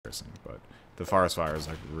embarrassing. But the forest fire is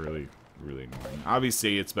like really annoying.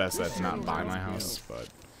 Obviously, it's best that it's not by my house, but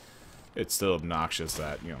it's still obnoxious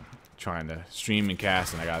that, you know, trying to stream and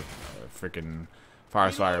cast and I got a freaking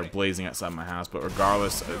forest fire blazing outside my house. But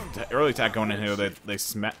regardless, early attack going in here, they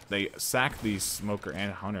sack the smoker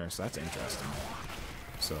and hunter, so that's interesting.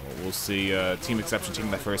 So we'll see Team Exception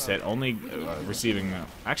taking that first hit, only receiving...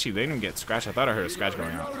 actually, they didn't get scratched. I thought I heard a scratch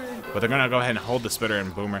going out. But they're going to go ahead and hold the Spitter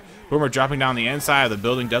and Boomer. Boomer dropping down the inside of the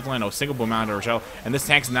building. Deathland, a single boom out to Rochelle. And this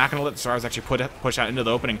tank's not going to let the Stars actually push out into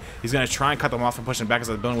the opening. He's going to try and cut them off and push them back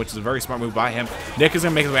inside the building, which is a very smart move by him. Nick is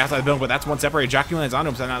going to make his way outside the building, but that's one separated. Jockey lands onto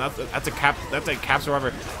him. So now that's a cap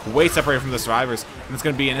survivor way separated from the survivors. And it's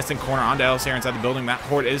going to be an instant corner onto Ellis here inside the building. That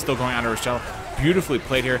horde is still going onto Rochelle. Beautifully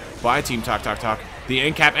played here by Team TakTakTak. The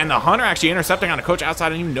end cap and the hunter actually intercepting on a coach outside. I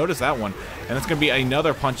didn't even notice that one. And that's going to be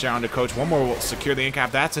another punch down to coach. One more will secure the end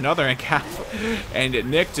cap. That's another end cap. And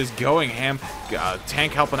Nick just going ham.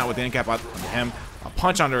 Tank helping out with the end cap on him. A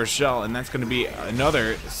punch onto Rochelle. And that's going to be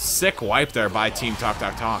another sick wipe there by Team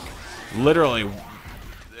TakTakTak. Literally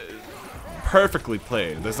perfectly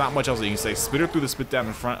played. There's not much else that you can say. Spitter through the spit down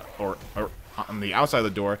in front or on the outside of the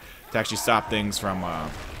door to actually stop things from...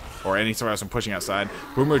 or any sort of from pushing outside.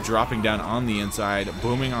 Boomer dropping down on the inside,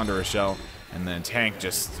 booming onto Rochelle, and then Tank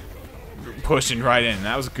just pushing right in.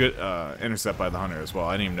 That was a good intercept by the hunter as well.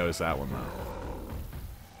 I didn't even notice that one though.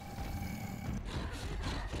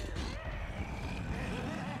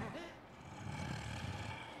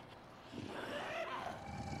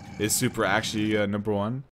 Is Super actually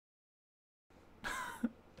 #1?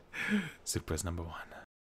 Super is #1.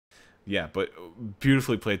 Yeah, but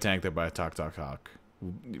beautifully played tank there by TakTakTak.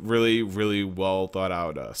 Really well thought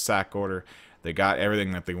out sack order. They got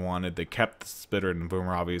everything that they wanted. They kept the Spitter and the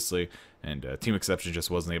Boomer, obviously, and Team Exception just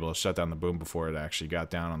wasn't able to shut down the boom before it actually got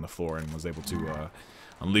down on the floor and was able to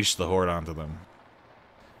unleash the horde onto them.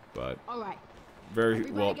 But very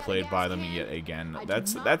well played by them yet again.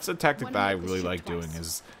 That's a tactic that I really like doing,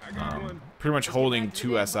 is pretty much holding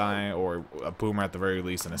 2 SI or a Boomer at the very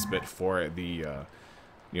least and a Spit for the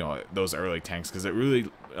you know, those early tanks, because it really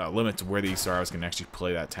limits where these Stars can actually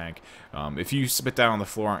play that tank. If you spit down on the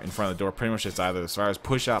floor in front of the door, pretty much it's either the Stars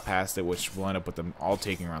push out past it, which will end up with them all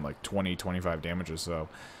taking around like 20-25 damage or so,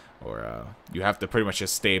 or you have to pretty much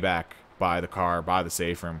just stay back by the car, by the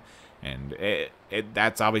safe room, and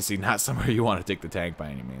that's obviously not somewhere you want to take the tank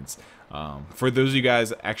by any means. For those of you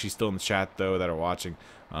guys actually still in the chat though that are watching,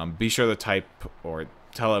 be sure to type or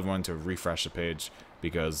tell everyone to refresh the page,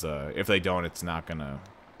 because if they don't, it's not gonna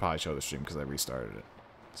probably show the stream because I restarted it.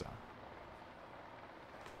 So,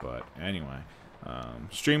 but anyway,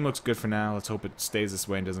 stream looks good for now. Let's hope it stays this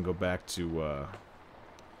way and doesn't go back to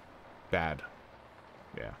bad.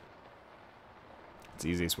 Yeah, it's the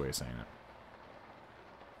easiest way of saying it.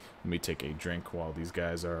 Let me take a drink while these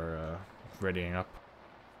guys are readying up.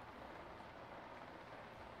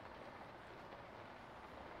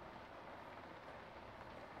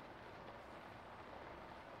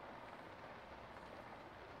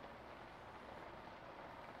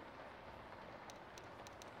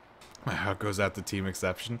 My heart goes out to Team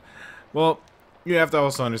Exception. Well, you have to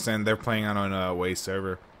also understand they're playing on a away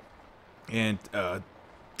server, and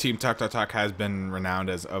Team TakTakTak has been renowned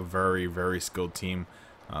as a very skilled team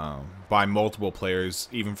by multiple players,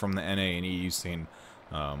 even from the NA and EU scene.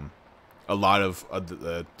 A lot of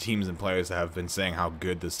the teams and players have been saying how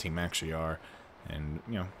good this team actually are, and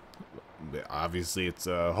you know, obviously it's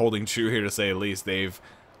holding true here to say the least. They've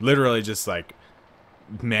literally just like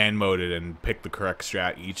man-moded and picked the correct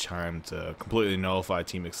strat each time to completely nullify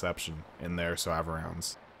Team Exception in their survivor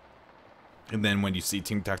rounds. And then when you see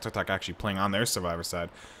Team TakTakTak actually playing on their survivor side,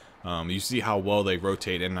 you see how well they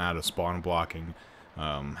rotate in and out of spawn blocking,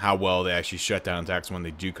 how well they actually shut down attacks when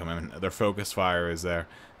they do come in. Their focus fire is there,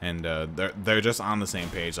 and they're just on the same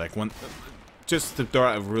page. Like when, just to throw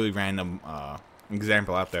out a really random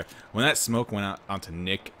example out there, when that smoke went out onto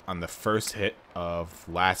Nick on the first hit of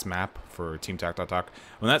last map for Team TakTakTak,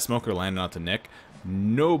 when that smoker landed onto Nick,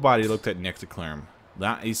 nobody looked at Nick to clear him.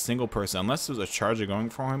 Not a single person, unless there was a charger going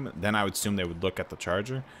for him, then I would assume they would look at the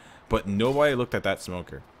charger, but nobody looked at that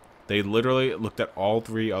smoker. They literally looked at all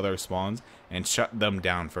 3 other spawns and shut them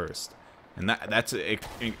down first. And that's an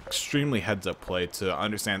extremely heads-up play to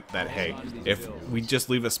understand that, hey, if we just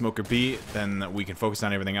leave a smoker be, then we can focus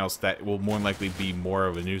on everything else that will more likely be more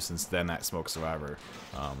of a nuisance than that smoke survivor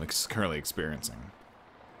is currently experiencing.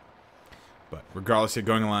 But regardless, you're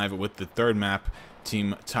going live with the 3rd map,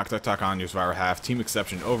 Team TakTakTak on your survivor half, Team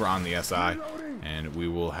Exception over on the SI, and we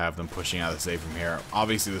will have them pushing out of the safe from here.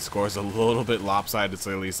 Obviously, the score is a little bit lopsided, to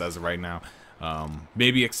say the least, as of right now.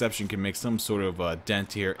 Maybe Exception can make some sort of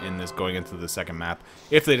dent here in this going into the second map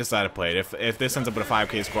if they decide to play it. If this ends up with a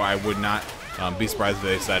 5K score, I would not be surprised if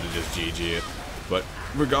they decide to just GG it. But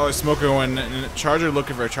regardless, Smoker going and Charger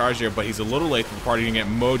looking for a charge here, but he's a little late for the party to get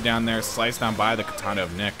mowed down there, sliced down by the katana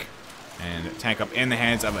of Nick, and tank up in the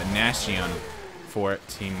hands of a Nashion for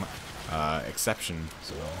Team Exception.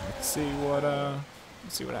 So let's see what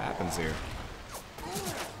happens here.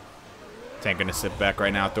 Tank gonna sit back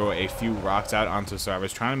right now, throw a few rocks out onto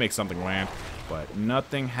Sarvis, trying to make something land, but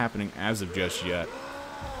nothing happening as of just yet.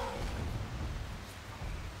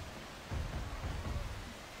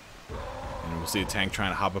 And we'll see the tank trying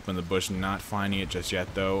to hop up in the bush, not finding it just yet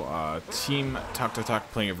though. Team TakTakTak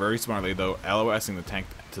playing it very smartly though, LOSing the tank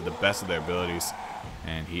to the best of their abilities.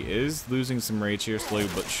 And he is losing some rage here, slowly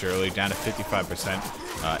but surely, down to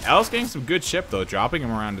 55%. L's getting some good chip though, dropping him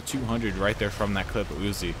around to 200 right there from that clip of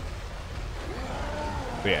Uzi.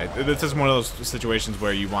 But yeah, this is one of those situations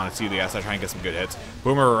where you want to see the SI try and get some good hits.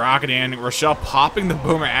 Boomer rocketing in. Rochelle popping the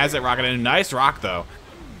boomer as it rocketed in. Nice rock, though.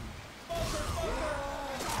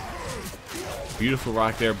 Beautiful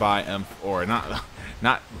rock there by M4.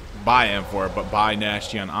 Not by M4, but by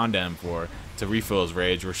Nashion onto M4 to refill his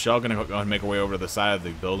rage. Rochelle going to go ahead and make her way over to the side of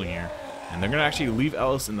the building here. And they're going to actually leave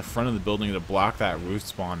Ellis in the front of the building to block that roof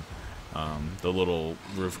spawn. The little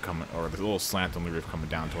roof coming, or the little slant on the roof coming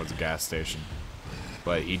down towards the gas station.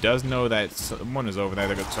 But he does know that someone is over there.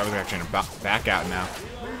 They're actually going to back out now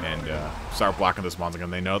and start blocking the spawns again.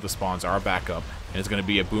 They know the spawns are back up, and it's going to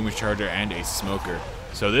be a Boomer Charger and a Smoker.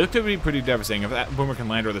 So this could be pretty devastating. If that Boomer can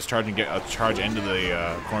land or this charge and get a charge into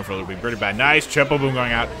the cornfield, it would be pretty bad. Nice triple boom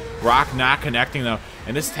going out. Rock not connecting, though.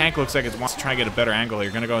 And this tank looks like it wants to try and get a better angle here.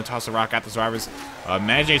 You're going to go and toss the rock at the survivors.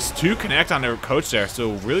 Manages to connect on their coach there.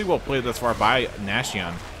 So really well played thus far by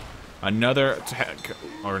Nashion. Another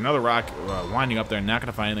rock winding up there, not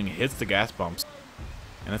going to find anything, hits the gas pumps.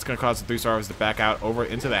 And that's going to cause the three survivors to back out over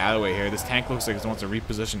into the alleyway here. This tank looks like it wants to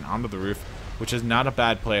reposition onto the roof, which is not a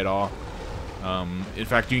bad play at all. In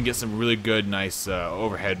fact, you can get some really good, nice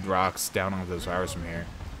overhead rocks down onto the survivors from here.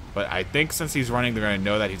 But I think since he's running, they're going to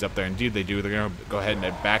know that he's up there. Indeed, they do. They're going to go ahead and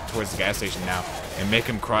head back towards the gas station now and make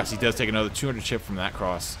him cross. He does take another 200 chip from that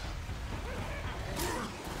cross.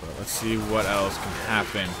 But let's see what else can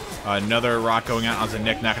happen. Another rock going out onto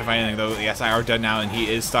Nick, not going to find anything though. The SI are dead now, and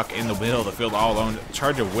he is stuck in the middle of the field all alone.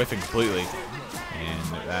 Charger whiffing completely.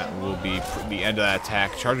 And that will be the end of that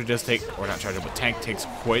attack. Charger does take, or not Charger, but Tank takes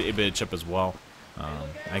quite a bit of chip as well. I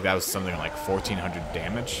think that was something like 1,400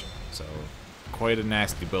 damage. So quite a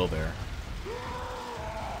nasty build there.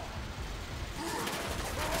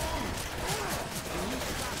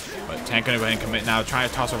 But Tank gonna go ahead and commit now, trying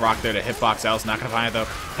to toss a rock there to hitbox Ellis. Not gonna find it though.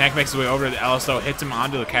 Tank makes his way over to Ellis though, hits him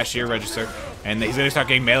onto the cashier register, and he's gonna start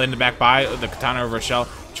getting melee in the back by the katana of Rochelle.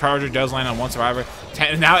 Charger does land on one survivor.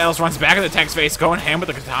 Now Ellis runs back in the Tank's face, going ham with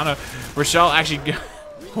the katana. Rochelle actually,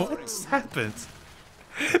 what happened?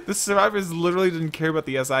 The survivors literally didn't care about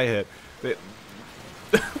the SI hit.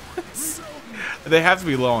 They have to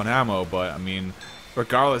be low on ammo, but I mean,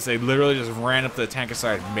 regardless, they literally just ran up to the Tank and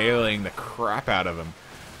started meleeing the crap out of him.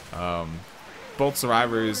 Both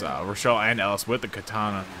survivors, Rochelle and Ellis, with the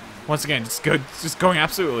katana, once again just going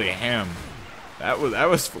absolutely ham. That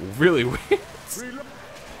was really weird.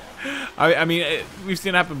 I mean, we've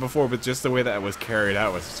seen it happen before, but just the way that it was carried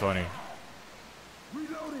out was funny.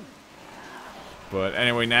 But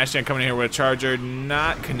anyway, Nashion coming in here with a Charger,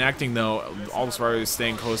 not connecting though. All the survivors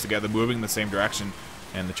staying close together, moving in the same direction,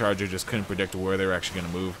 and the Charger just couldn't predict where they were actually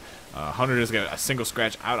going to move. Hunter just got a single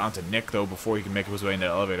scratch out onto Nick though before he can make his way into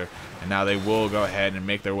the elevator, and now they will go ahead and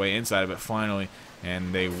make their way inside of it finally,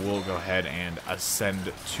 and they will go ahead and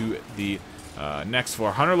ascend to the next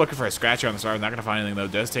floor. Hunter looking for a scratch on the survivor, not going to find anything though.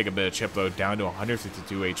 Does take a bit of chip though, down to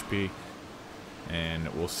 152 HP.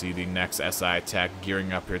 And we'll see the next SI attack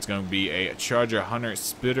gearing up here. It's going to be a Charger, Hunter,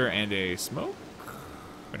 Spitter, and a Smoke?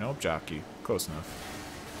 Or nope, Jockey. Close enough.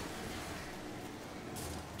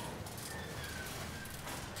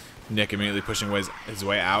 Nick immediately pushing his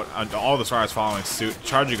way out. All the survivors following suit.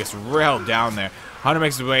 Charger gets railed down there. Hunter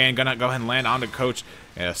makes his way in. Gonna go ahead and land on the coach.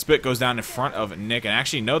 Spit goes down in front of Nick. And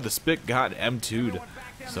actually, no, the Spit got M2'd.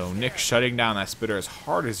 So Nick shutting down that Spitter as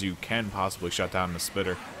hard as you can possibly shut down the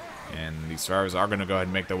Spitter. And these survivors are going to go ahead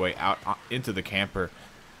and make their way out into the camper.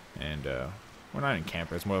 And, we're not in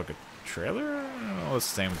camper. It's more like a trailer? Well, it's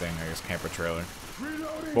the same thing, I guess, camper trailer.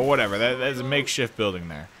 But whatever, that's a makeshift building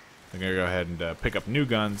there. They're going to go ahead and pick up new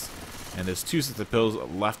guns. And there's 2 sets of pills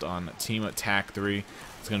left on Team Attack 3.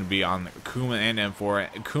 It's going to be on Kuma and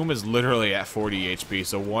M4. Kuma is literally at 40 HP,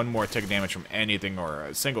 so one more tick damage from anything or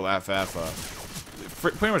a single FF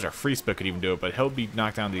pretty much a free spit could even do it, but he'll be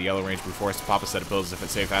knocked down to the yellow range before forced to pop a set of pills if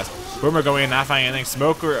it's safe fast. Boomer going in, not finding anything.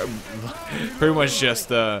 Smoker pretty much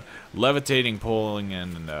just levitating, pulling,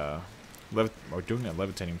 and or doing a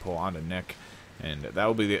levitating pull onto Nick. And that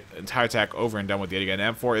will be the entire attack over and done with yet again.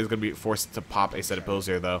 M4 is going to be forced to pop a set of pills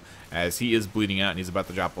here, though, as he is bleeding out and he's about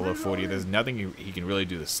to drop below 40. There's nothing he can really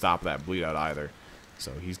do to stop that bleed out either.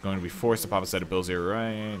 So he's going to be forced to pop a set of pills here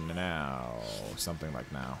right now. Something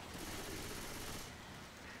like now.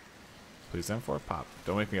 Please, M4, pop.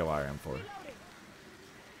 Don't make me a liar, M4.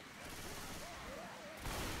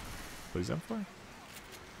 Please, M4.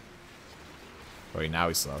 Wait, now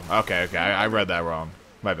he's slow. Okay, I read that wrong.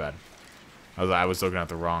 My bad. I was looking at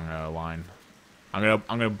the wrong line. I'm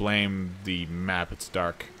gonna blame the map. It's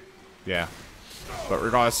dark. Yeah. But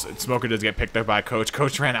regardless, Smoker does get picked up by Coach.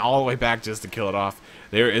 Coach ran all the way back just to kill it off.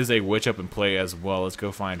 There is a witch up in play as well. Let's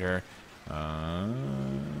go find her.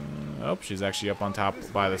 Oh, she's actually up on top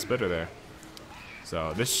by the spitter there.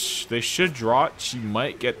 So they should draw it. She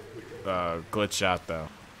might get glitch shot though.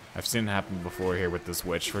 I've seen it happen before here with this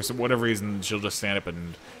witch. For whatever reason, she'll just stand up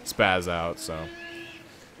and spaz out. So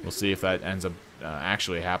we'll see if that ends up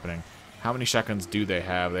actually happening. How many shotguns do they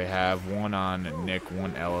have? They have one on Nick,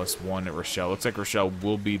 one Ellis, one at Rochelle. Looks like Rochelle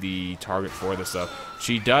will be the target for this stuff.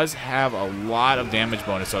 She does have a lot of damage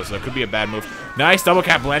bonus, though, so it could be a bad move. Nice double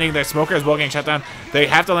cap landing there. Smoker is well getting shot down. They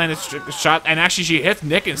have to land a shot, and actually she hits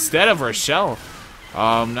Nick instead of Rochelle.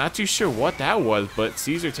 Not too sure what that was, but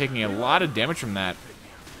Caesar taking a lot of damage from that.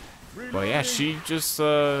 But yeah, she just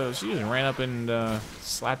ran up and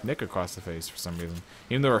slapped Nick across the face for some reason.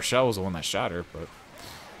 Even though Rochelle was the one that shot her, but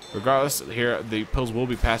regardless, here the pills will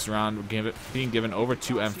be passed around, being given over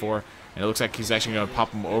to M4, and it looks like he's actually going to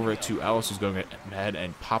pop them over to Alice, who's going ahead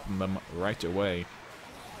and popping them right away.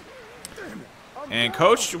 And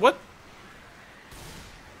Coach, what?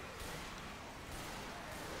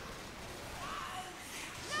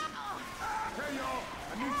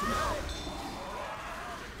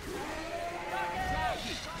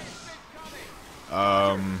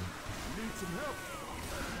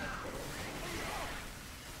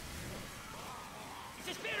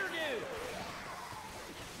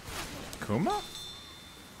 Kuma?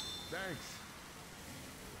 Thanks.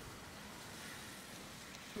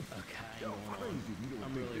 Okay.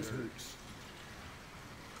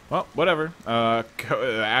 Well, whatever.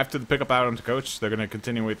 After the pickup item to Coach, they're going to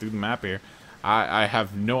continue way through the map here. I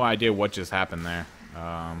have no idea what just happened there.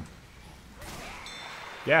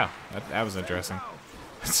 Yeah, that was interesting.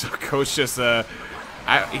 So Coach just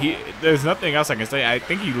there's nothing else I can say. I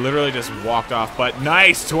think he literally just walked off. But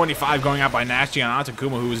nice 25 going out by Nashi on onto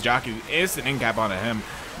Kuma, who was jockeying instant incap onto him.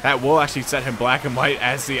 That will actually set him black and white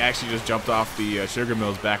as he actually just jumped off the sugar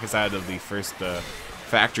mills back inside of the first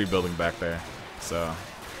factory building back there. So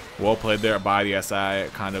well played there by the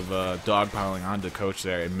SI, kind of dogpiling onto Coach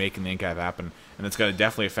there and making the incap happen. And it's going to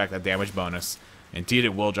definitely affect that damage bonus. Indeed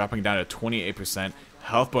it will, dropping down to 28%.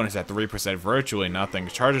 Health bonus at 3%, virtually nothing.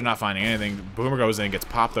 Charger not finding anything. Boomer goes in and gets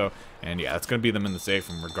popped though. And yeah, that's going to be them in the safe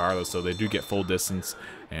from regardless. So they do get full distance.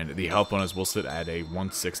 And the health bonus will sit at a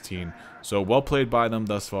 116. So well played by them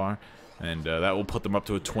thus far. And that will put them up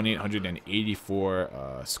to a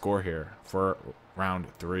 2,884 score here for round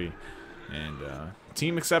 3. And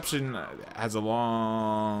Team Exception has a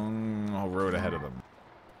long road ahead of them.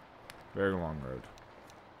 Very long road.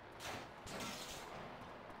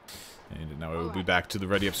 And now we'll be back to the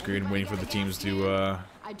ready up screen, waiting for the teams to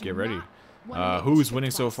get ready. Who's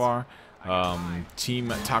winning so far? Team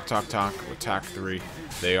TakTakTak with Tak3.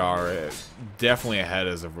 They are definitely ahead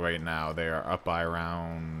as of right now. They are up by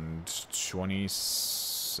around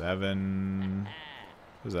 27. What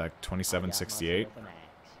was that? 2768.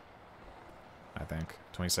 I think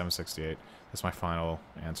 2768. That's my final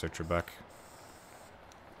answer, Trebek.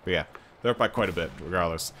 But yeah, they're up by quite a bit,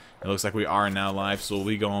 regardless. It looks like we are now live, so we'll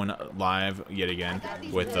be going live yet again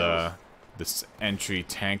with this entry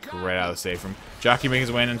tank right out of the safe room. Jockey making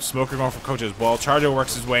his way in, and Smoker going for Coach as well. Charger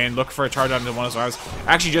works his way in, looking for a charge onto one of his arms.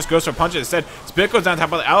 Actually just goes for a punch instead. Spit goes down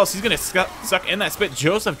top of the Alice. He's going to suck in that spit.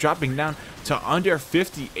 Joseph dropping down to under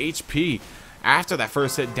 50 HP. After that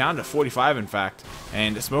first hit, down to 45 in fact.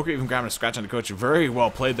 And Smoker even grabbing a scratch on the Coach. Very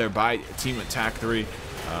well played there by Team Attack 3.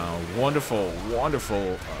 Wonderful,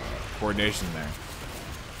 wonderful coordination there.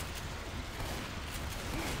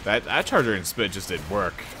 That charger and spit just did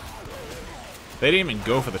work. They didn't even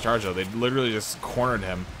go for the charge though. They literally just cornered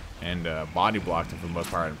him and body blocked him for the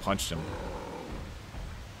most part and punched him.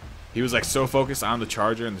 He was like so focused on the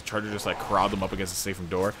charger, and the charger just like corralled him up against the safe room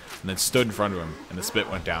door and then stood in front of him, and the spit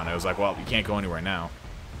went down. It was like, well, you can't go anywhere now.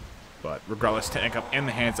 But regardless, tank up in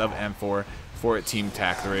the hands of M4 for Team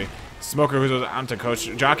Tak3. Smoker goes onto Coach.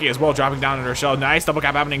 Jockey as well, dropping down into Rochelle. Nice double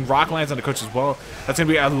cap happening. Rock lands on the Coach as well. That's going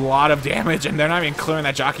to be a lot of damage, and they're not even clearing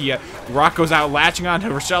that Jockey yet. Rock goes out, latching on to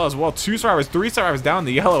Rochelle as well. 2 survivors, 3 survivors down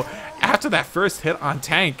the yellow after that first hit on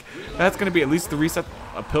Tank. That's going to be at least 3 sets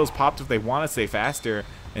of pills popped if they want to stay faster.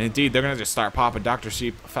 And indeed, they're going to just start popping. Dr.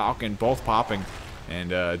 Sheep, Falcon, both popping.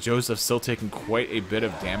 And Joseph still taking quite a bit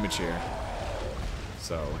of damage here.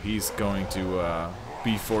 So he's going to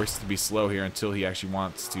be forced to be slow here until he actually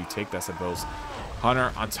wants to take that set of pills.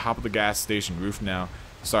 Hunter on top of the gas station roof now,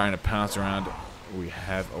 starting to pounce around. We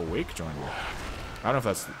have Awake joining. I don't know if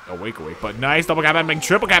that's awake, but nice double cap happening,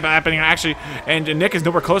 triple cap happening actually, and Nick is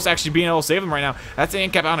nowhere close to actually being able to save him right now. That's the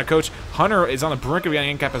end cap on a Coach. Hunter is on the brink of getting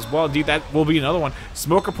end cap as well. Indeed, that will be another one.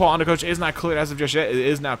 Smoker pull on the Coach is not cleared as of just yet. It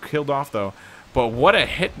is now killed off though. But what a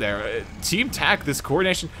hit there. Team Tak, this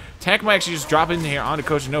coordination. Tank might actually just drop in here onto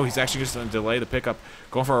Coach. No, he's actually just going to delay the pickup.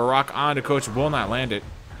 Going for a rock onto Coach. Will not land it.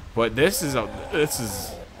 But this is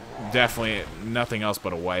definitely nothing else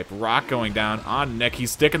but a wipe. Rock going down on Nick.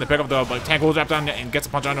 He's sticking the pickup though, but Tank will drop down and gets a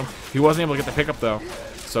punch on him. He wasn't able to get the pickup though.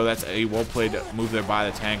 So that's a well-played move there by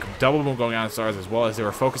the Tank. Double boom going on the Stars as well as they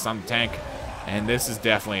were focused on the Tank. And this is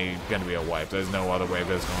definitely going to be a wipe. There's no other way of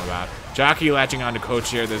this going about. Jockey latching on to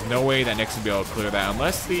Coach here. There's no way that Nick's going to be able to clear that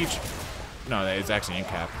unless the... No, it's actually in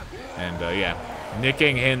cap. And, yeah,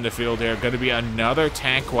 nicking in the field here. Going to be another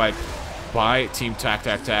tank wipe by Team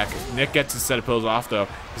TakTakTak. Nick gets his set of pills off, though.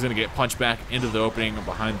 He's going to get punched back into the opening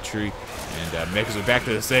behind the tree. And makes it back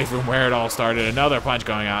to the safe room where it all started. Another punch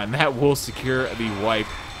going on. And that will secure the wipe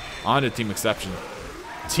onto Team Exception.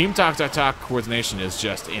 Team TakTakTak coordination is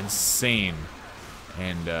just insane.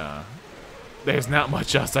 And there's not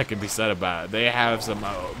much else that can be said about it. They have some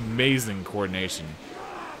amazing coordination.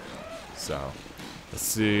 So, let's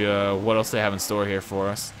see what else they have in store here for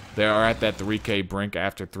us. They are at that 3K brink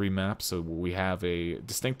after 3 maps, so we have a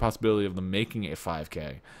distinct possibility of them making it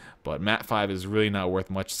 5K. But map 5 is really not worth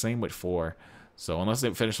much, same with 4. So unless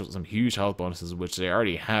they finish with some huge health bonuses, which they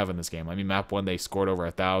already have in this game. I mean, map 1 they scored over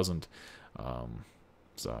 1,000.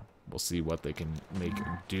 So we'll see what they can make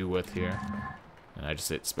do with here. And I just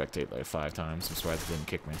hit spectate like 5 times. I'm surprised it didn't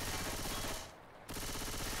kick me.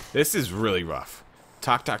 This is really rough.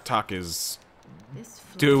 TakTakTak is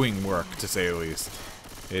doing work, to say the least.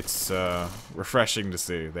 It's refreshing to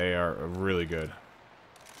see. They are really good.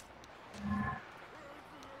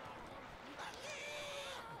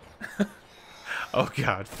 Oh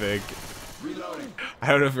god, Fig.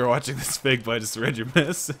 I don't know if you're watching this, Fig, but I just read your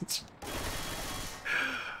message.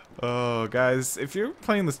 Oh, guys, if you're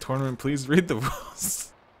playing this tournament, please read the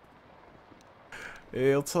rules.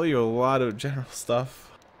 It'll tell you a lot of general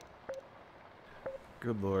stuff.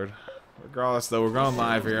 Good lord. Regardless, though, we're going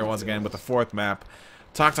live here once again with the 4th map.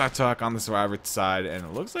 TakTakTak on the Survivor side, and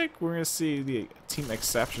it looks like we're going to see the Team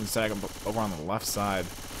Exception sag over on the left side,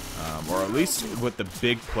 or at least with the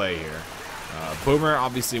big play here. Boomer,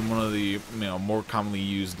 obviously one of the more commonly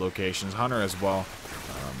used locations. Hunter as well.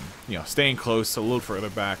 Staying close, a little further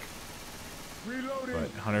back. But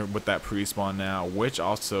Hunter with that pre-spawn now, which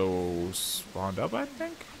also spawned up, I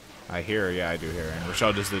think? I hear, yeah, I do hear. And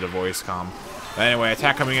Rochelle just did a voice comm. But anyway,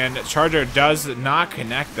 attack coming in. Charger does not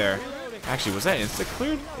connect there. Actually, was that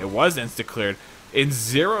insta-cleared? It was insta-cleared in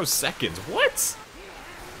 0 seconds. What?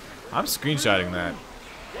 I'm screenshotting that.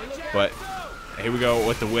 But here we go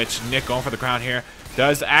with the Witch. Nick going for the crown here.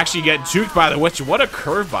 Does actually get juked by the Witch. What a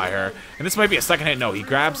curve by her. And this might be a second hit. No, he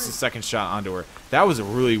grabs the second shot onto her. That was a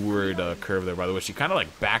really weird curve there by the Witch. She kind of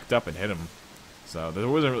like backed up and hit him. So there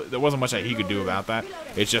wasn't much that he could do about that.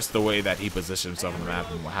 It's just the way that he positioned himself on the map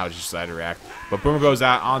and how he decided to react. But Boomer goes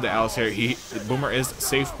out onto Alice here. Boomer is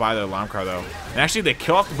safe by the alarm car though. And actually they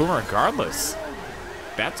kill off the Boomer regardless.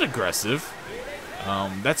 That's aggressive.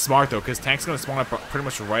 That's smart though, because Tank's going to spawn up pretty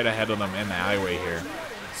much right ahead of them in the alleyway here.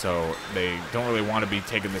 So they don't really want to be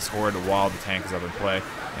taking this horde while the Tank is up in play.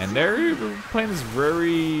 And they're playing this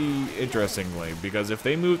very interestingly, because if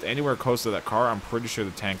they moved anywhere close to that car, I'm pretty sure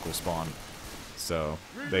the Tank will spawn. So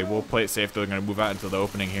they will play it safe. They're going to move out into the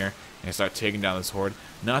opening here and start taking down this horde.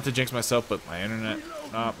 Not to jinx myself, but my internet.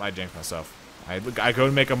 Oh, I jinxed myself. I go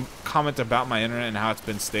to make a comment about my internet and how it's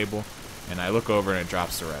been stable, and I look over and it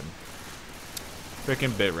drops to red. Freaking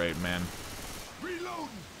bitrate, man. Reloading.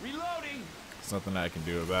 There's nothing I can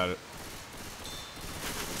do about it.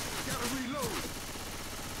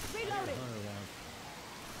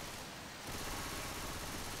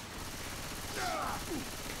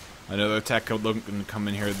 Another attack looking to come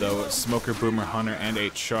in here though. Smoker, Boomer, Hunter, and a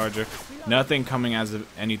Charger. Nothing coming as of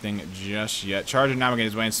anything just yet. Charger now getting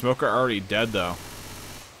his way in. Smoker already dead though.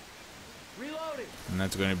 And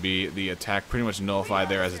that's going to be the attack pretty much nullified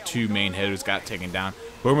there as the 2 main hitters got taken down.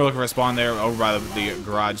 Boomer looking for a spawn there over by the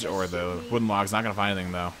garage or the wooden logs. Not going to find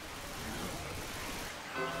anything, though.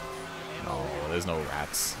 No, there's no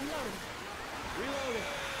rats.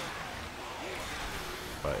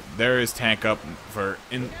 But there is tank up for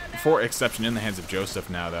exception in the hands of Joseph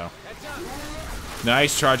now, though.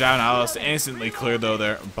 Nice charge out, and Alice instantly cleared, though,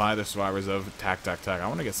 there by the survivors of TakTakTak. I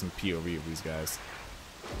want to get some POV of these guys.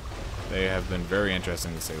 They have been very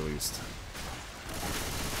interesting, to say the least.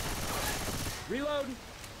 Reload.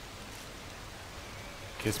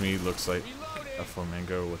 Kiss Me looks like a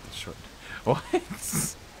flamingo with a short... What?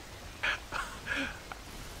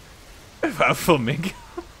 A flamingo?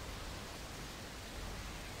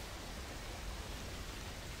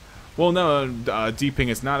 Well, no, D-ping,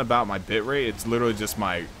 it's not about my bitrate. It's literally just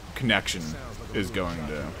my connection is going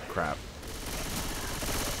to crap.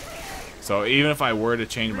 So even if I were to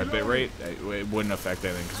change my bitrate, it wouldn't affect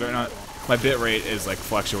anything. Because right now, my bitrate is like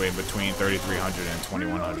fluctuating between 3300 and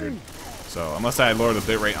 2100. So unless I lower the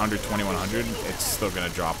bitrate under 2100, it's still going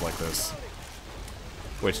to drop like this.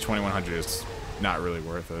 Which 2100 is not really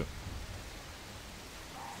worth it.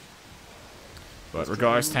 But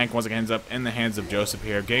regardless, tank once again ends up in the hands of Joseph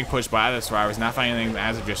here. Getting pushed by the survivors, not finding anything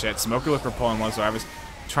as of just yet. Smoker looking for pulling one survivors.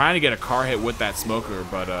 Trying to get a car hit with that Smoker,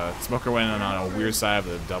 but Smoker went in on a weird side of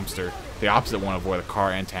the dumpster. The opposite one of where the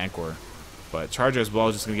car and tank were. But Charger as well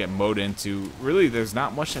is just going to get mowed into. Really, there's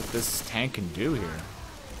not much that this tank can do here.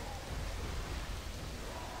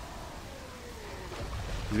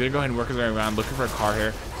 He's going to go ahead and work his way around, looking for a car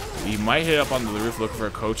here. He might hit up on the roof looking for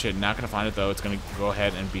a coach hit. Not going to find it, though. It's going to go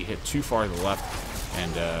ahead and be hit too far to the left.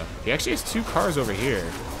 And he actually has 2 cars over here.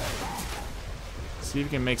 See if he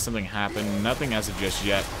can make something happen. Nothing as of just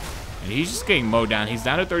yet. And he's just getting mowed down. He's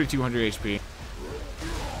down to 3,200 HP.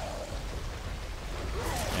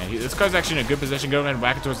 And this car's actually in a good position. Going ahead and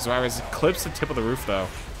whack it towards the survivors. Clips the tip of the roof, though.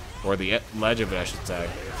 Or the ledge of it, I should say.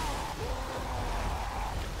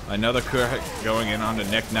 Another car going in on the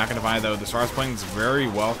Nick. Not going to find, though. The survivors playing this very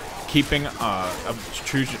well. Keeping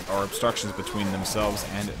obtrusion or obstructions between themselves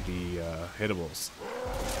and the hittables.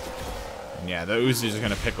 And yeah, the Uzi's are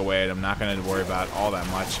going to pick away at him. Not going to worry about all that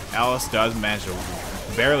much. Alice does manage to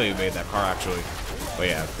barely evade that car, actually. But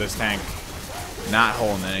yeah, this tank not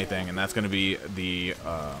holding anything. And that's going to be the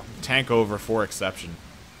tank over for exception.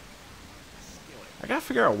 I got to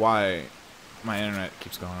figure out why my internet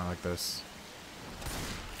keeps going on like this.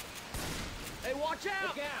 Hey, watch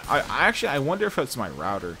out! I wonder if it's my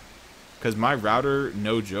router. Because my router,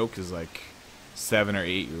 no joke, is like 7 or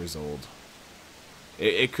 8 years old.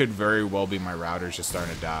 It could very well be my router's just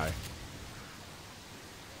starting to die.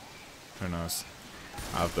 Who knows?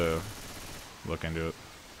 I'll have to look into it.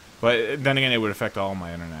 But then again, it would affect all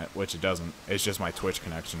my internet, which it doesn't. It's just my Twitch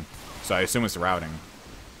connection. So I assume it's the routing.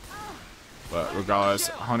 But regardless,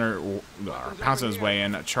 Hunter pouncing his way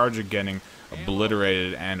in. Charger getting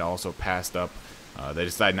obliterated and also passed up. They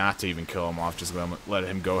decide not to even kill him off, just let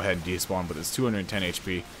him go ahead and despawn, but it's 210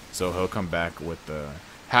 HP, so he'll come back with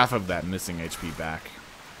half of that missing HP back.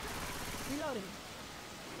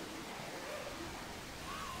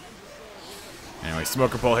 Anyway,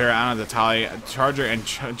 Smoker pull here out of the tally. Charger and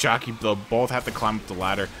Jockey, they'll both have to climb up the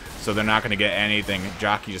ladder, so they're not going to get anything.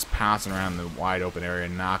 Jockey just pouncing around the wide open area,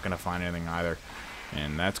 not going to find anything either.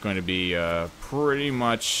 And that's going to be pretty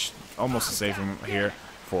much almost a safe from here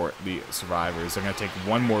for the survivors. They're going to take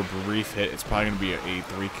one more brief hit. It's probably going to be a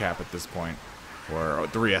 3 cap at this point. Or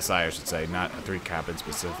 3 SI, I should say, not a 3 cap in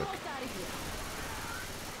specific.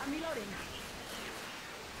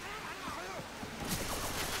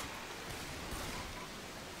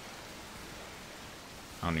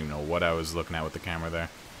 I don't even know what I was looking at with the camera there.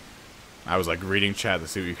 I was like reading chat to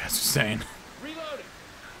see what you guys were saying.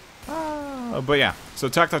 But yeah, so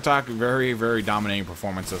TakTakTak, very, very dominating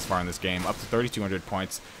performance thus far in this game. Up to 3,200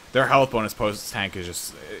 points. Their health bonus post-tank is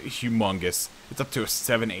just humongous. It's up to a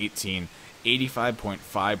 718.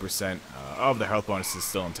 85.5% of the health bonus is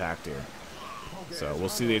still intact here. So we'll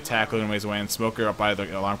see the attack looking ways away. And Smoker up by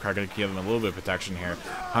the alarm car going to give them a little bit of protection here.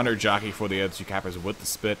 Hunter Jockey for the other 2 cappers with the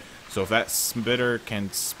spit. So if that spitter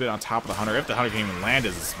can spit on top of the Hunter, if the Hunter can even land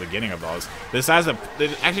as the beginning of those, they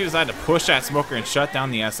actually decided to push that Smoker and shut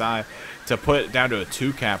down the SI to put it down to a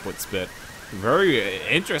 2 cap with spit. Very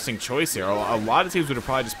interesting choice here. A lot of teams would have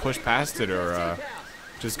probably just pushed past it or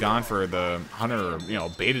just gone for the Hunter, or,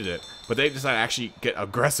 baited it. But they decided to actually get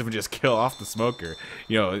aggressive and just kill off the Smoker.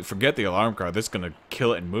 Forget the alarm car. They're just going to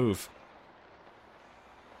kill it and move.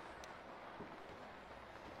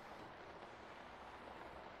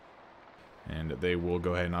 And and they will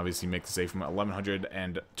go ahead and obviously make the save from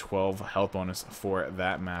 1112 health bonus for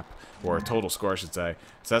that map, or total score I should say.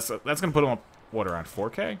 So that's gonna put them up, what, around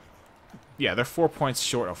 4K? Yeah, they're 4 points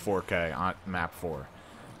short of 4K on map 4.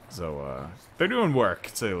 So they're doing work,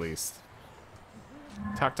 to say the least.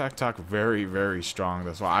 TakTakTak very, very strong.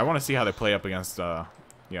 That's why I want to see how they play up against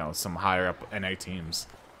you know, some higher up NA teams.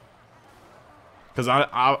 Because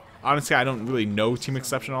honestly, I don't really know Team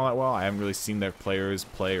Exception all that well. I haven't really seen their players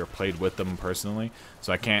play or played with them personally,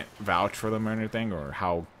 so I can't vouch for them or anything or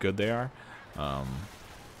how good they are.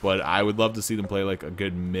 But I would love to see them play like a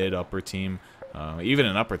good mid-upper team, even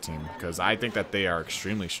an upper team, because I think that they are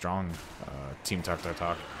extremely strong. Team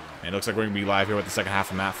TakTakTak. And it looks like we're going to be live here with the second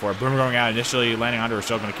half of map 4. Boomer going out initially, landing onto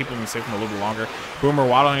Rochelle, going to keep them in the safe room a little bit longer. Boomer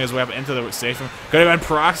waddling his way up into the safe room. Going to go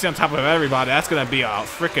Proxy on top of everybody. That's going to be a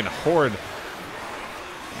freaking horde.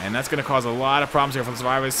 And that's going to cause a lot of problems here for the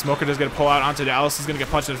survivors. Smoker does get a pull out onto Alice. Is going to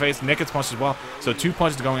get punched in the face. Nick gets punched as well. So 2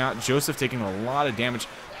 punches going out. Joseph taking a lot of damage.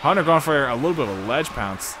 Hunter going for a little bit of a ledge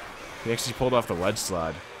pounce. He actually pulled off the ledge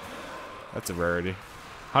slide. That's a rarity.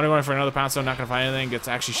 Hunter going for another pounce, though, not going to find anything. Gets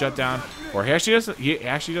actually shut down. Or he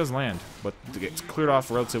actually does land, but gets cleared off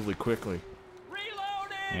relatively quickly.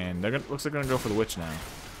 And they're looks like they're going to go for the witch now.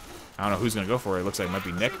 I don't know who's going to go for it. It looks like it might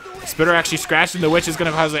be Nick. Spitter actually scratched, and the witch is going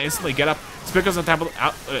to cause it instantly get up. Spitter goes on top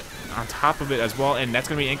of it as well, and that's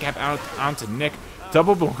going to be in-cap out onto Nick.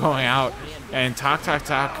 Double boom going out, and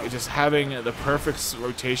TakTakTak just having the perfect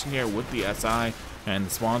rotation here with the SI, and the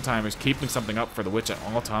spawn timers keeping something up for the witch at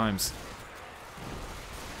all times.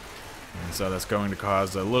 And so that's going to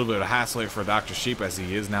cause a little bit of a hassle here for Dr. Sheep, as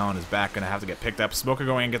he is now on his back, going to have to get picked up. Smoker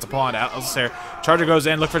going in, gets a pull on Alistair. Charger goes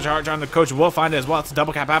in, look for Charger on the coach. Will find it as well. It's a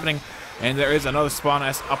double cap happening. And there is another spawn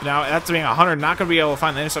S up now. That's being 100. Not going to be able to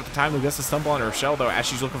find the intercept in time. He gets to stumble on Rochelle, though, as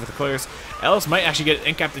she's looking for the clears. Ellis might actually get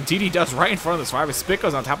in-capped, and TD does right in front of the survivor. Spit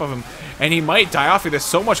goes on top of him, and he might die off here. There's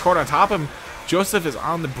so much horde on top of him. Joseph is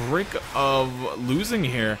on the brink of losing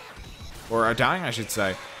here. Or dying, I should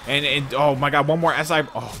say. And oh my god, one more SI.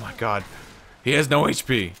 Oh my god. He has no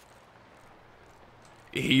HP.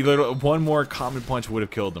 He literally, one more common punch would have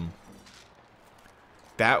killed him.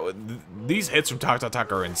 These hits from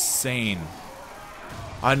TakTakTak are insane.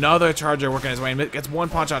 Another Charger working his way in. Gets one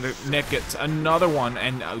punch onto Nick, gets another one,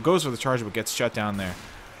 and goes for the Charger, but gets shut down there.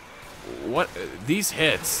 What? These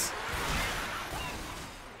hits.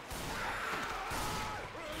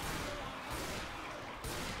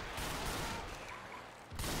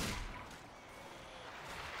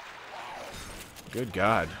 Good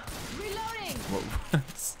God.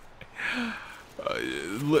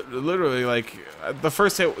 Literally, like, the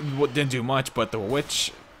first hit didn't do much, but the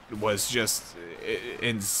witch was just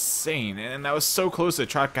insane. And that was so close to the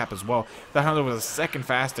trap cap as well. If that Hunter was a second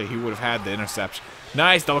faster, he would have had the intercept.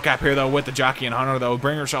 Nice double cap here, though, with the jockey and Hunter, though.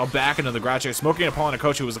 Bring Rochelle back into the garage here. Smoking and pulling a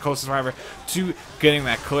coach who was the closest survivor to getting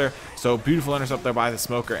that clear. So beautiful intercept there by the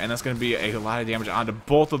Smoker, and that's going to be a lot of damage onto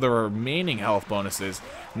both of the remaining health bonuses.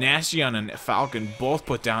 Nashion and Falcon both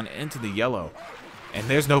put down into the yellow, and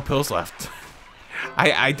there's no pills left.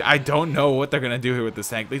 I don't know what they're going to do here with this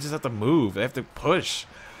tank. They just have to move. They have to push.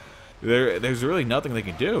 There's really nothing they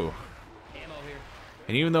can do.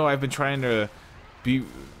 And even though I've been trying to be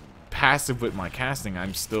passive with my casting,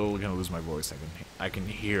 I'm still going to lose my voice. I can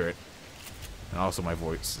hear it. And also my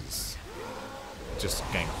voice is just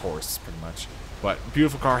getting hoarse, pretty much. But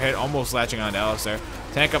beautiful car hit, almost latching on to Alice there.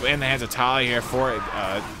 Tank up in the hands of Tali here for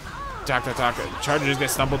TakTakTak. Charger just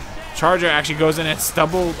gets stumbled. Charger actually goes in and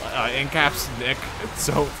stumbled in caps Nick.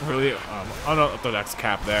 So really unorthodox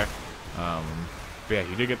cap there. But yeah,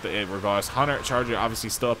 he did get the hit regardless. Hunter, Charger obviously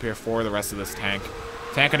still up here for the rest of this tank.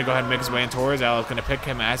 Tank gonna go ahead and make his way in towards Alice, gonna pick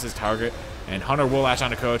him as his target. And Hunter will latch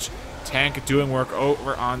onto Coach. Tank doing work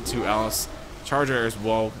over onto Alice. Charger as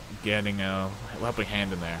well getting a helping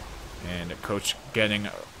hand in there. And Coach getting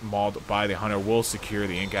mauled by the Hunter will secure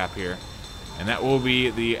the in-cap here. And that will be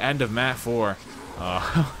the end of Mat 4.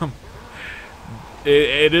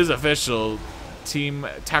 It is official. Team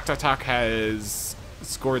TakTakTak has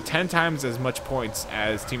scored 10 times as much points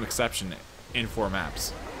as Team Exception in 4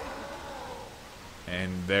 maps.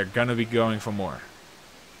 And they're going to be going for more.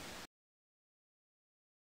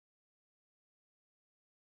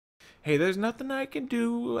 Hey, there's nothing I can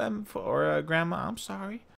do for Grandma. I'm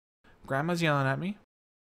sorry. Grandma's yelling at me.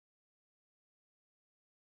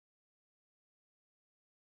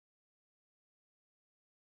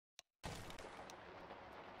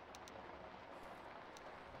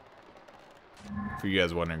 For you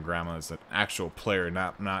guys wondering, Grandma is an actual player,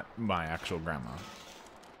 not my actual grandma.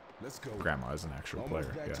 Let's go. Grandma is an actual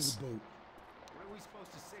player, yes. What are we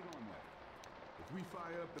supposed to say on that? If we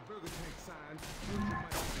fire up the burger tank sign,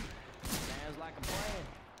 Sounds like a plan.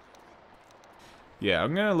 Yeah,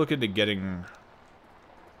 I'm gonna look into getting.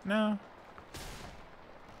 No.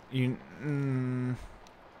 You.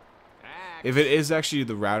 If it is actually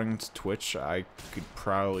the routing to Twitch, I could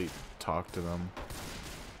probably talk to them.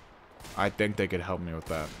 I think they could help me with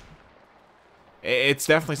that. It's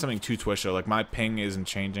definitely something to Twitch though. Like my ping isn't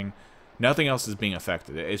changing. Nothing else is being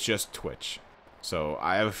affected. It's just Twitch. So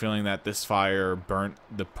I have a feeling that this fire burnt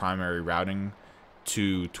the primary routing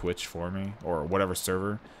to Twitch for me, or whatever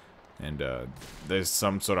server. And there's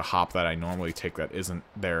some sort of hop that I normally take that isn't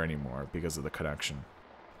there anymore because of the connection.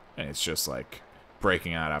 And it's just like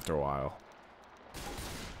breaking out after a while.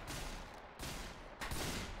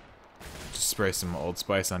 Just spray some Old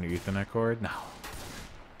Spice on your Ethernet cord? No.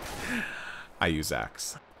 I use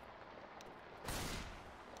Axe.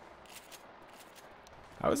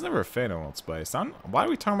 I was never a fan of Old Spice. Why are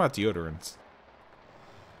we talking about deodorants?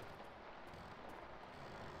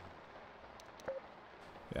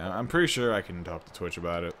 Yeah, I'm pretty sure I can talk to Twitch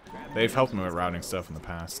about it. They've helped me with routing stuff in the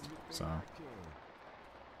past, so.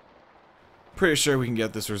 Pretty sure we can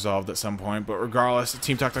get this resolved at some point, but regardless,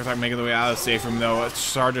 Team TakTakTak making the way out of the safe room, though.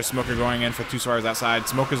 Sergeant Smoker going in for 2 stars outside.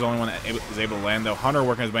 Smoker's the only one that is able to land, though. Hunter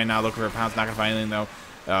working his way now, looking for a pounce, not going to find anything, though.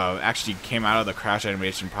 Actually came out of the crash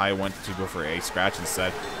animation, probably went to go for a scratch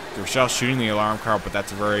instead. Rochelle shooting the alarm car, but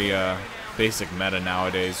that's a very basic meta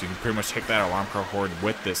nowadays. You can pretty much hit that alarm car horde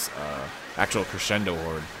with this actual crescendo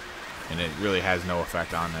horde, and it really has no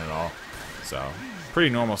effect on it at all. So, pretty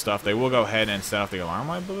normal stuff. They will go ahead and set off the alarm,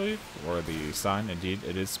 I believe, or the sign. Indeed,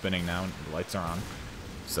 it is spinning now, and the lights are on.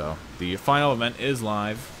 So, the final event is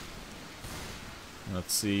live.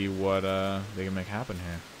 Let's see what they can make happen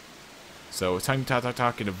here. So, Team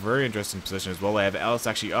TakTakTak in a very interesting position as well. They have Ellis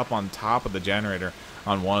actually up on top of the generator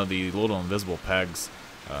on one of the little invisible pegs.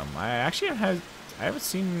 I haven't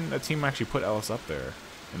seen a team actually put Ellis up there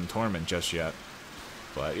in the tournament just yet.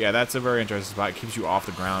 But yeah, that's a very interesting spot. It keeps you off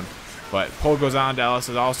the ground. But pull goes on to Ellis.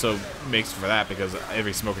 It also makes for that because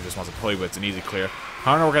every smoker just wants to play, but it's an easy clear.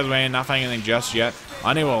 Hunter works his way in, not finding anything just yet.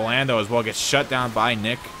 Unable to land though as well. Gets shut down by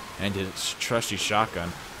Nick and his trusty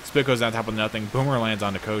shotgun. Spit goes down top of nothing. Boomer lands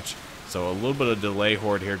on the coach. So a little bit of delay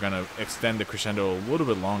horde here, going to extend the crescendo a little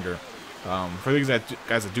bit longer. For these guys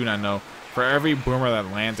that do not know, for every boomer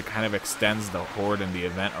that lands, it kind of extends the horde in the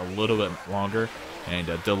event a little bit longer and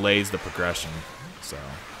delays the progression. So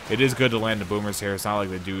it is good to land the boomers here. It's not like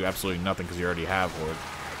they do absolutely nothing because you already have horde.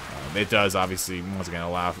 It does obviously once again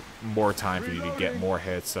allow more time for you to get more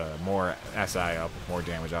hits, more SI up, more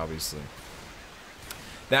damage obviously.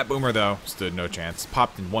 That boomer though stood no chance.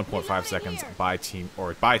 Popped in 1.5 seconds by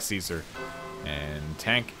Caesar. And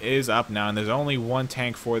tank is up now, and there's only one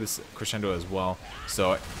tank for this crescendo as well.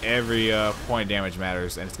 So every point damage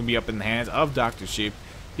matters, and it's gonna be up in the hands of Dr. Sheep.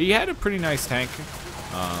 He had a pretty nice tank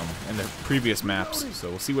in the previous maps, so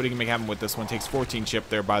we'll see what he can make happen with this one. Takes 14 chip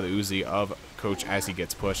there by the Uzi of Coach as he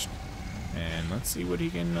gets pushed. And let's see what he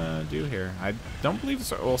can do here. I don't believe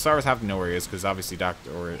so. Well, Cyrus have to know where he is because obviously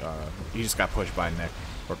he just got pushed by Nick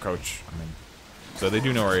or Coach. I mean, so they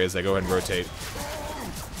do know where he is. They go ahead and rotate,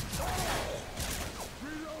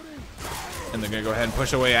 and they're gonna go ahead and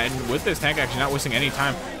push away. And with this tank actually not wasting any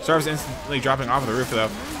time, Cyrus instantly dropping off of the roof though.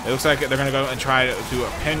 It looks like they're gonna go and try to do a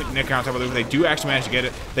pin Nick on top of the roof. They do actually manage to get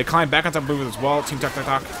it. They climb back on top of the roof as well. Team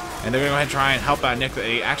TakTakTak, and they're gonna go ahead and try and help out Nick.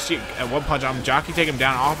 They actually at one punch on him, jockey take him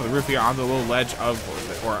down off of the roof here on the little ledge of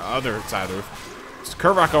or other side of the roof.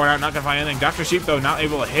 Curve rock going out, not gonna find anything. Dr. Sheep though not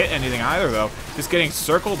able to hit anything either though. Just getting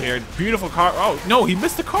circled here. Beautiful car. Oh no, he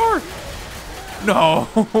missed the car. No,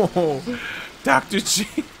 Dr.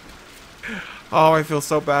 Sheep. Oh, I feel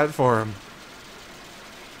so bad for him.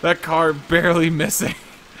 That car barely missing.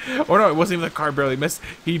 Or no, it wasn't even the car barely missed.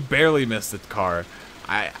 He barely missed the car.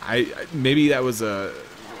 Maybe that was maybe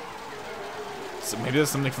that's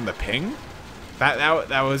something from the ping.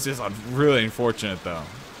 That was just really unfortunate though.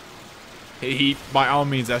 He by all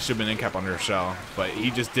means that should have been in cap under a shell, but he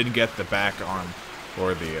just didn't get the back on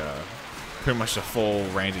or the pretty much the full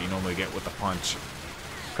range that you normally get with the punch.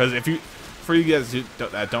 Because if you, for you guys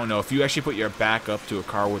that don't know, if you actually put your back up to a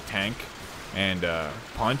car with tank and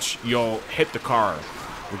punch, you'll hit the car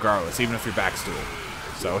regardless, even if your back's to it.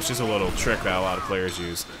 So it's just a little trick that a lot of players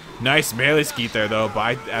use. Nice melee skeet there though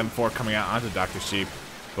by M4 coming out onto Dr. Sheep.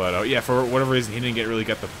 But yeah, for whatever reason, he didn't really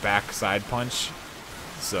get the back side punch.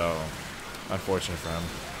 So unfortunate for him.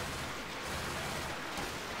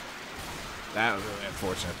 That was really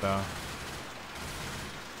unfortunate though.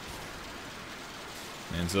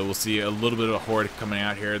 And so we'll see a little bit of a horde coming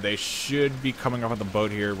out here. They should be coming up on the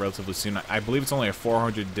boat here relatively soon. I believe it's only a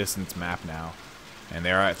 400 distance map now. And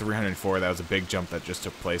they are at 304. That was a big jump that just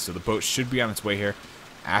took place. So the boat should be on its way here.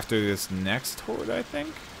 after this next horde, I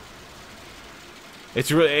think.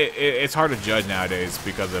 It's really it's hard to judge nowadays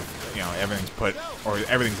because of, you know,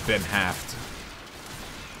 everything's been halved.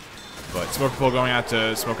 But Smoker Pool going out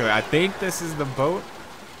to Smoker. I think this is the boat.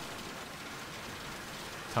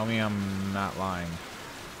 Tell me I'm not lying.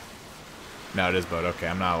 No, it is boat. Okay,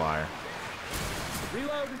 I'm not a liar.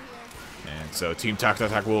 Reload. And so Team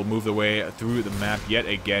TakTakTak will move their way through the map yet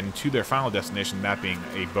again to their final destination, that being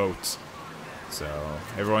a boat. So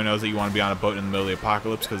everyone knows that you want to be on a boat in the middle of the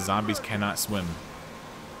apocalypse because zombies cannot swim.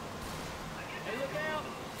 Hey, look out.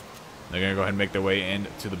 They're going to go ahead and make their way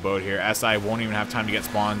into the boat here. SI won't even have time to get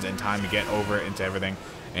spawns and time to get over into everything.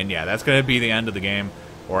 And yeah, that's going to be the end of the game.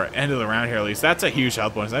 Or end of the round here, at least. That's a huge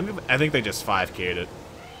health bonus. I think they just 5K'd it.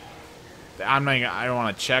 I don't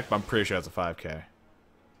want to check, but I'm pretty sure that's a 5K.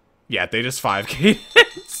 Yeah, they just 5K'd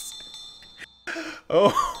it.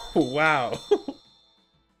 Oh, wow.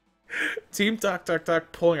 Team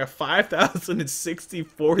TakTakTak pulling a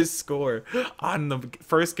 5,064 score on the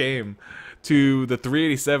first game to the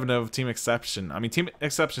 387 of Team Exception. I mean, Team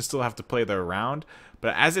Exception still have to play their round,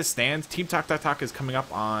 but as it stands, Team TakTakTak is coming up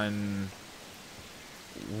on...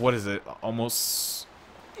 What is it? Almost...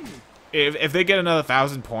 If they get another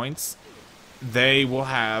 1,000 points, they will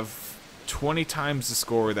have 20 times the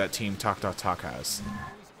score that Team TakTakTak has.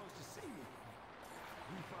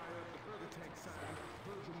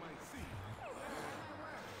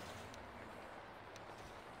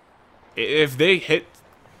 If they hit...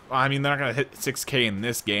 I mean, they're not going to hit 6K in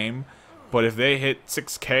this game, but if they hit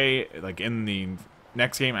 6K like in the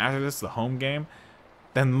next game after this, the home game,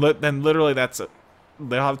 then literally that's...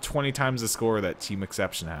 They'll have 20 times the score that Team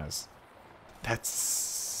Exception has.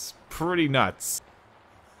 That's pretty nuts.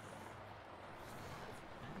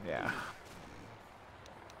 Yeah.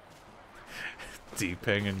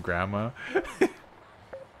 D-Ping and Grandma.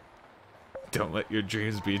 Don't let your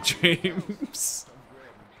dreams be dreams.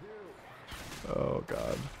 Oh,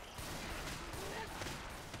 God.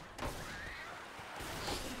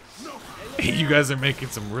 You guys are making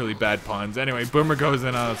some really bad puns. Anyway, Boomer goes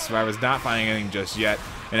in on Survivors, not finding anything just yet,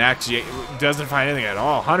 and actually doesn't find anything at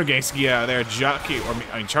all. Hunter Gangski out there,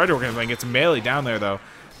 Charger Organization gets melee down there though.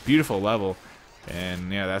 Beautiful level,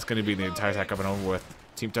 and yeah, that's going to be the entire attack up and over with.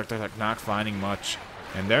 Team TakTakTak not finding much,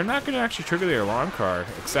 and they're not going to actually trigger their alarm card.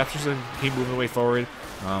 Exceptions to keep moving the way forward.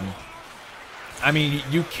 I mean,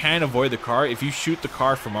 you can avoid the car if you shoot the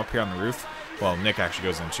car from up here on the roof. Well, Nick actually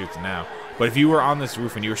goes in and shoots it now. But if you were on this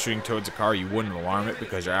roof and you were shooting towards a car, you wouldn't alarm it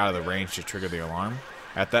because you're out of the range to trigger the alarm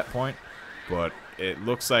at that point. But it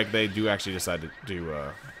looks like they do actually decide to you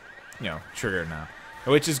know, trigger it now.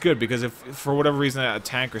 Which is good because if for whatever reason a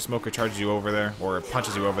tank or smoker charges you over there, or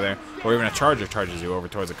punches you over there, or even a charger charges you over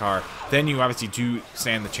towards a car, then you obviously do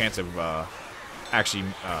stand the chance of actually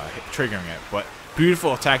triggering it. But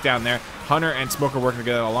beautiful attack down there. Hunter and Smoker working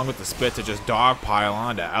together along with the spit to just dogpile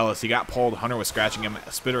onto Ellis. He got pulled. Hunter was scratching him.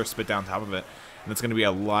 A spit or a spit down top of it. And that's going to be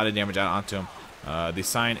a lot of damage out onto him. The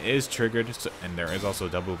sign is triggered, and there is also a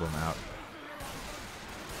double boom out.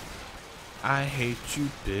 I hate you,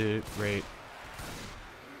 bit rate.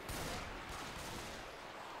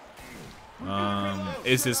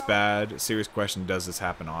 Is this bad? Serious question. Does this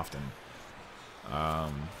happen often?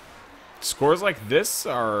 Scores like this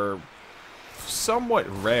are somewhat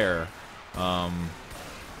rare. I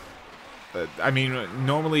mean,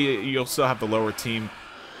 normally you'll still have the lower team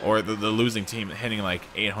or the losing team hitting like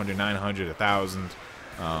 800, 900, 1,000.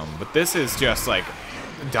 But this is just like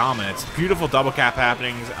dominance. Beautiful double cap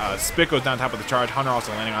happening. Spit goes down top of the charge. Hunter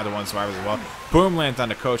also landing on the one survivor as well. Boom lands on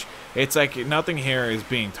the coach. It's like nothing here is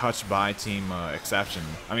being touched by Team Exception.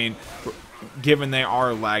 I mean, given they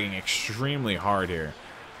are lagging extremely hard here.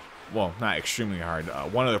 Well, not extremely hard.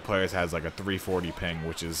 One of their players has like a 340 ping,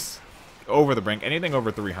 which is over the brink. Anything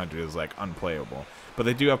over 300 is like unplayable. But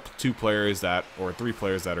they do have three players that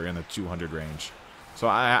are in the 200 range. So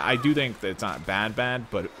I do think that it's not bad,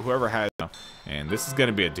 but whoever has, and this is going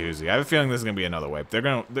to be a doozy. I have a feeling this is going to be another wipe. They're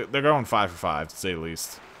going 5 for 5 to say the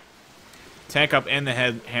least. Tank up in the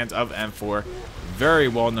hands of M4, very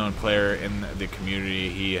well-known player in the community.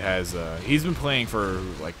 He has he's been playing for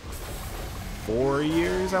like 4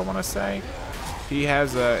 years, I want to say. He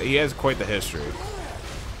has quite the history.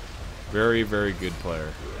 Very good player.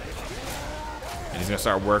 Taking a bit of chip though, down at 600 HP already thus far. Double boom happening. Rochelle actually does connect onto Rochelle. I thought that was completely whiffer, but it does end up connecting. I think even M4 was taken back by that one. 4 years, I want to say. And he's going to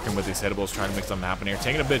start working with these hittables, trying to make something happen here.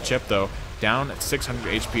 Taking a bit of chip, though. Down at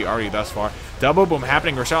 600 HP already thus far. Double boom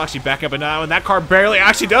happening. Rochelle actually back up and now, and that car barely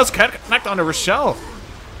actually does connect onto Rochelle.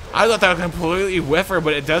 I thought that was completely whiffer,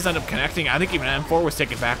 but it does end up connecting. I think even M4 was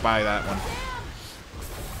taken back by that one.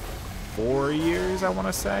 4 years, I want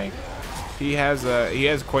to say. He has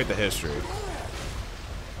quite the history.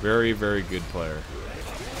 Very, very good player.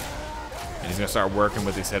 And he's going to start working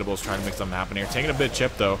with these hitables, trying to make something happen here. Taking a bit of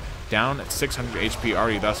chip, though. Down at 600 HP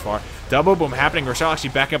already thus far. Double boom happening. Rochelle actually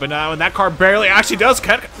back up, and now, and that car barely actually does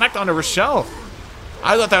connect onto Rochelle.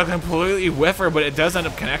 I thought that would completely whiff her, but it does end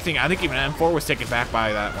up connecting. I think even M4 was taken back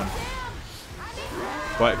by that one.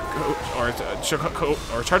 But, or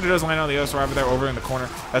Charger does land on the other survivor there over in the corner.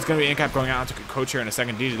 That's going to be in-cap going out into Coach here in a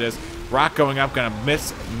second. DJ it is. Rock going up, going to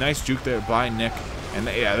miss. Nice juke there by Nick. And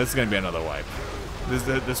yeah, this is going to be another wipe.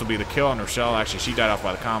 This will be the kill on Rochelle. Actually, she died off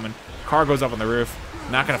by the common. Car goes up on the roof.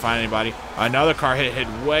 Not going to find anybody. Another car hit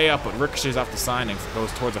way up, but ricochets off the sign and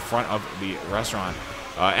goes towards the front of the restaurant.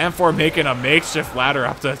 M4 making a makeshift ladder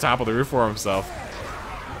up to the top of the roof for himself.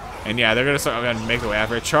 And yeah, they're going to start make their way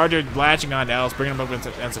after it. Charger latching on to Ellis, bringing him up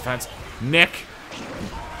into defense.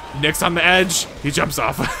 Nick's on the edge. He jumps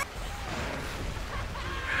off.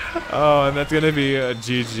 Oh, and that's going to be a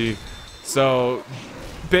GG. So,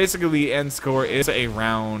 basically, the end score is a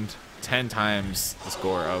round 10 times the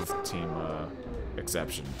score of Team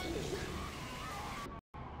Exception.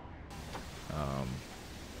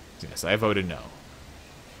 Yes, I voted no.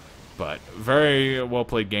 But very well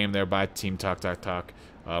played game there by Team TakTakTak.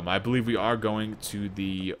 I believe we are going to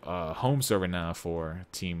the home server now for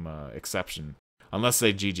Team Exception. Unless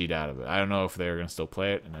they GG'd out of it. I don't know if they're going to still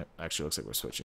play it. And it actually looks like we're switching.